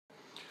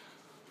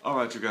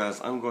Alright, you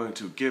guys, I'm going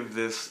to give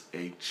this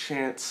a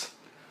chance.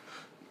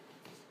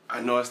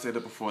 I know I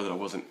stated before that I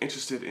wasn't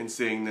interested in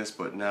seeing this,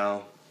 but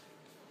now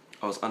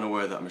I was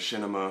unaware that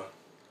Machinima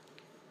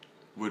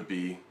would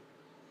be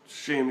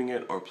streaming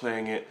it or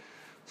playing it.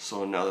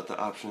 So now that the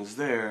option is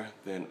there,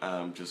 then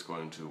I'm just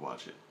going to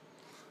watch it.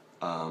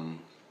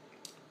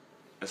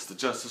 It's the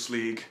Justice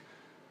League,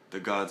 the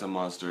Gods and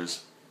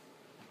Monsters.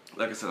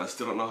 Like I said, I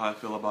still don't know how I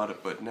feel about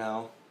it, but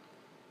now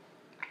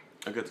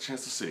I get the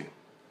chance to see.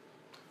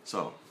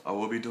 So, I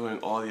will be doing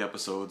all the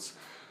episodes,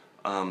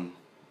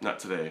 not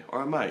today,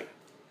 or I might,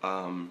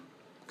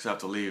 because I have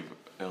to leave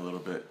in a little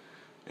bit.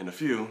 In a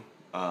few,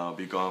 I'll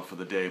be gone for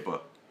the day,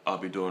 but I'll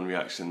be doing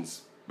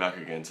reactions back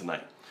again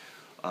tonight.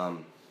 So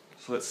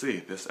let's see,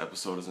 this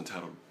episode is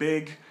entitled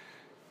Big,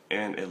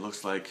 and it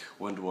looks like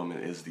Wonder Woman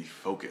is the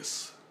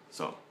focus.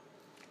 So,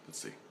 let's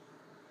see.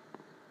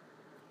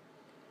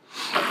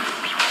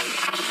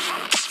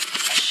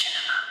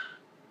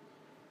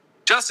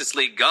 Justice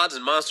League Gods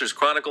and Monsters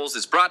Chronicles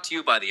is brought to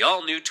you by the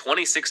all-new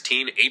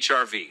 2016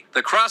 HRV,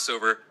 the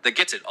crossover that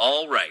gets it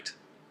all right.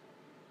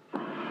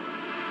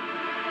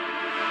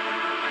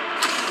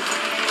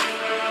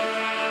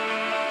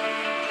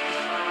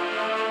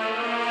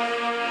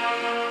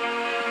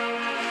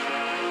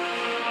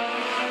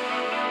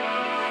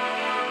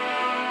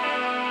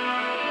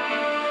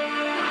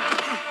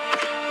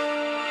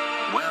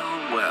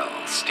 Well,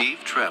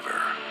 Steve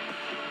Trevor.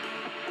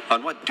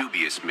 On what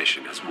dubious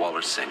mission has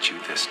Waller sent you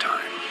this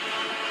time?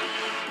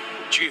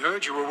 She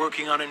heard you were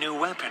working on a new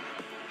weapon.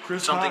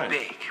 Something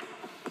big.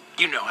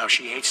 You know how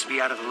she hates to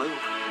be out of the loop.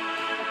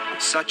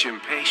 Such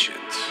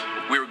impatience.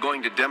 We were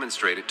going to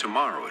demonstrate it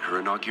tomorrow at her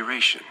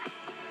inauguration.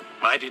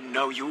 I didn't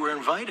know you were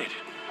invited.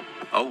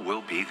 Oh, we'll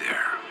be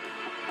there.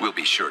 We'll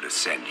be sure to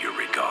send your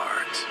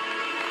regards.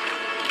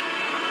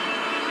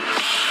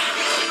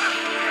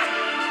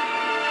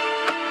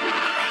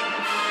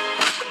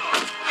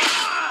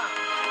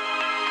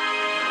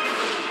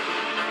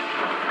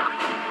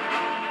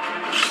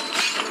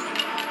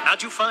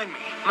 How'd you find me?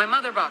 My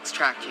mother box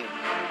tracked you.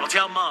 Well,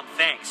 tell Mom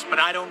thanks, but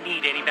I don't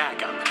need any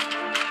backup.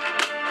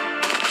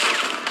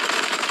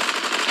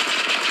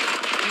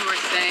 You were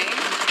saying?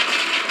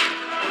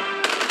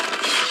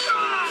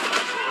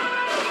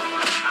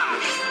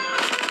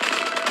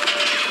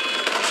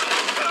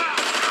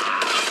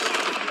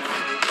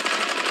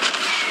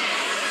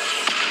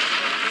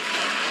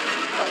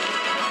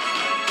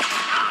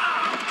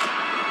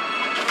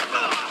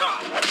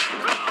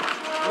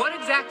 What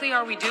exactly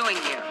are we doing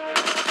here?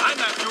 I'm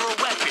after a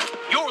weapon.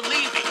 You're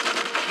leaving.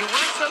 You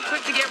weren't so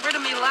quick to get rid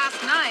of me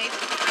last night.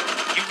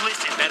 You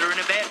listen better in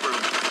a bedroom.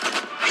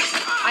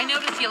 I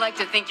notice you like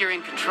to think you're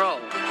in control.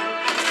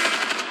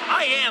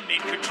 I am in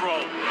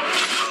control.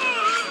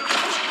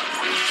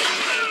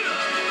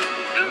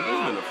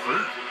 I'm a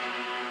freak.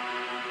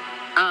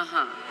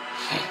 Uh-huh.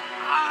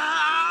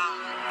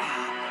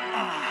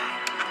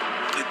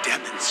 The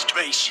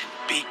demonstration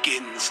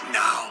begins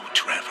now,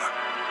 Trevor.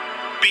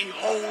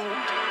 Behold,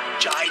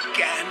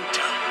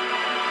 Giganta.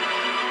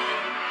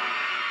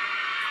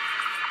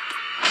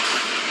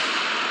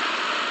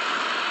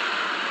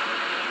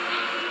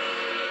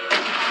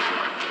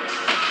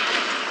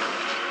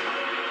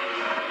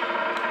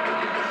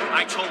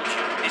 I told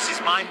you, this is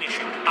my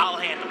mission. I'll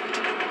handle it.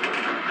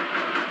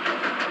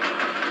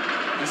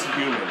 This is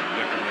human,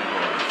 Nick and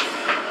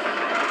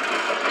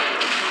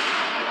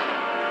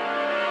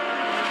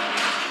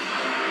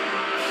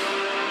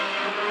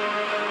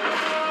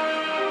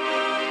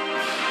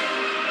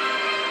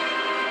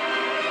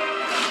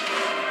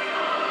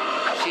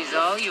She's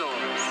all yours.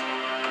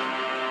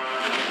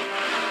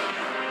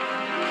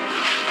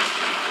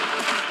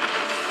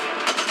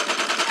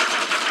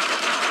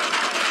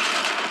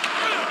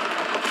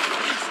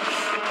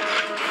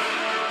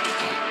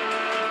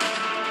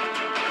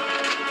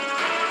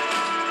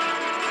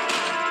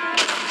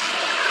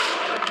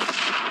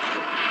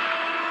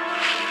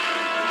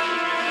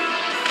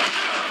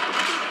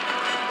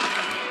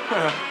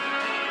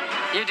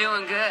 You're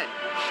doing good.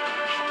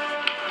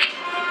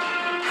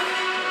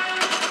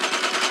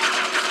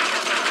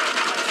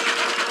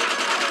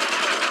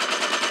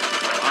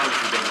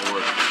 Honestly, doesn't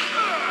work.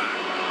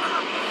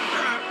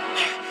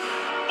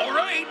 All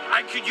right,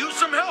 I could use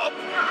some help.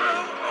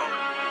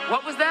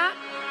 What was that?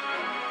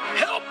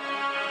 Help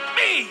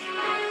me!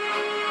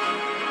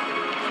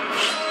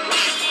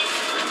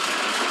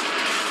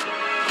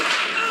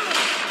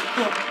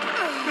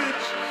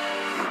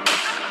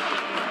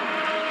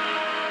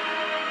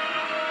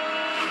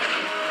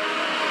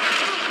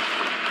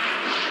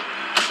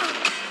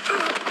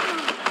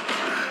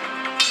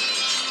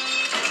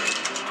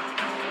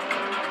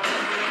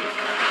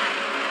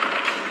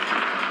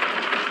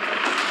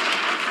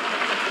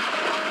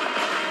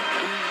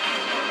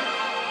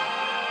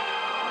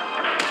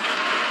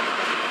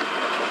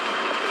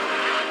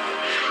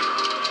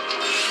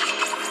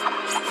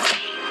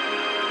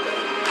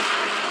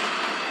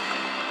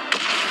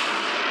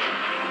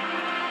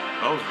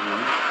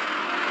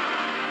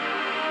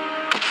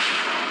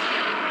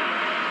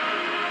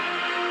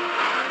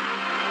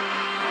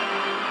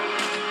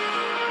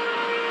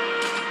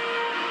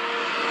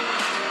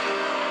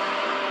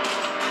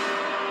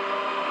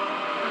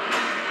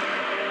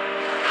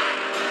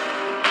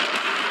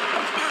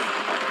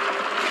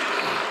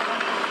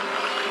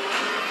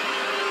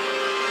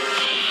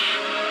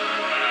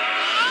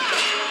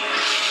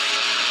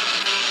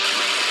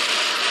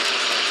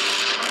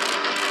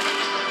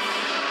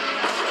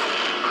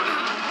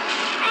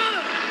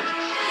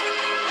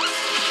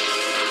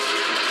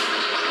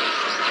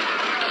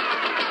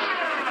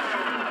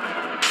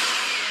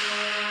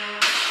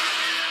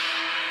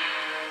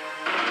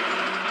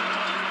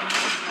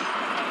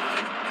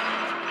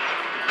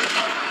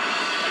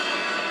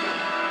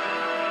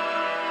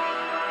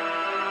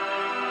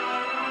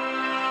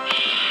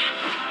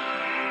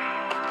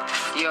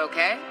 You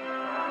okay?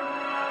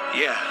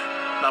 Yeah,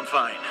 I'm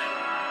fine.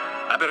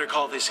 I better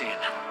call this in.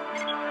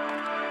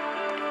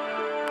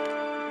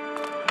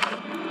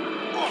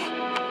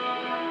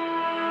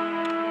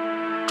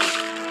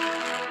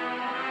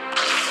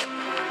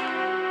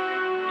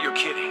 You're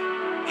kidding.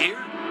 Here?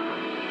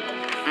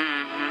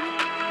 Mm-hmm.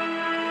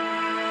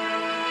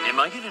 Am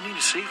I gonna need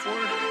a safe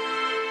word?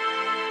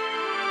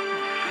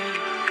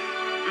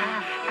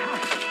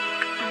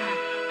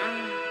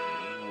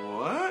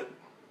 What?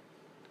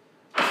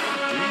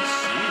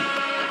 DC.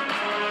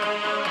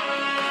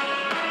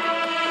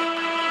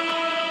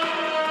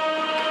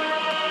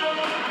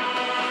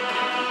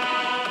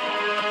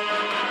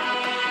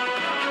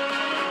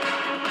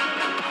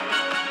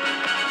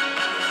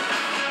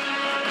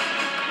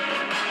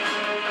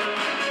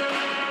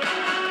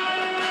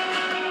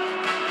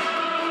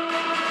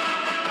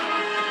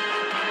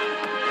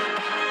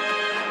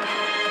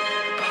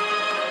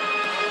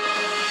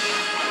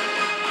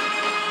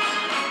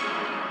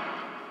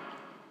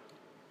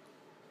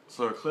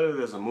 So clearly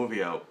there's a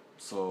movie out,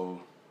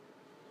 so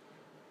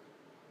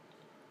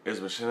is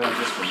Machinima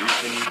just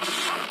releasing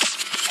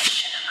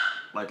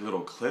like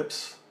little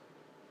clips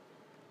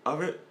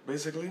of it,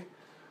 basically?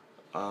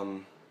 I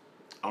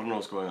don't know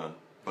what's going on,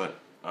 but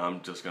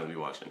I'm just gonna be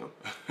watching them.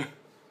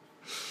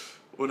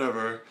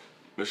 Whatever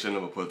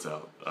Machinima puts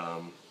out.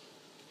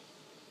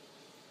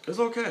 It's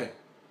okay.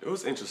 It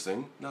was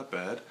interesting, not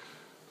bad.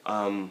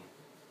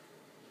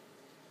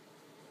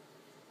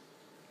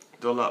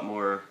 They're a lot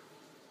more,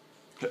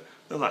 they're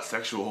a lot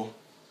sexual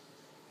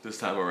this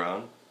time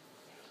around.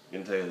 I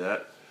can tell you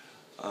that.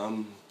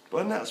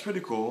 But no, it's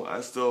pretty cool.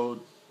 I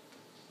still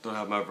don't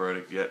have my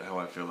verdict yet, how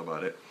I feel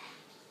about it.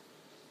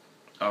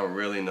 I'll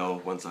really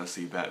know once I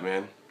see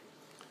Batman.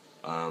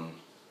 But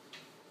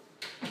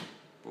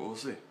we'll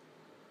see.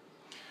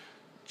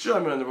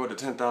 Join me on the road to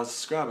 10,000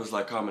 subscribers.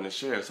 Like, comment, and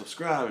share.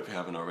 Subscribe if you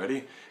haven't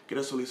already. Get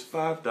us at least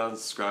 5,000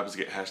 subscribers to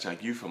get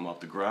hashtag you from off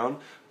the ground.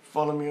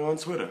 Follow me on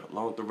Twitter,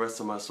 along with the rest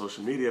of my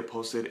social media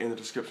posted in the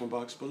description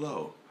box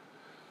below.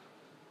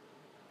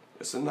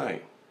 It's a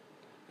night,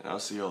 and I'll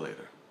see you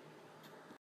later.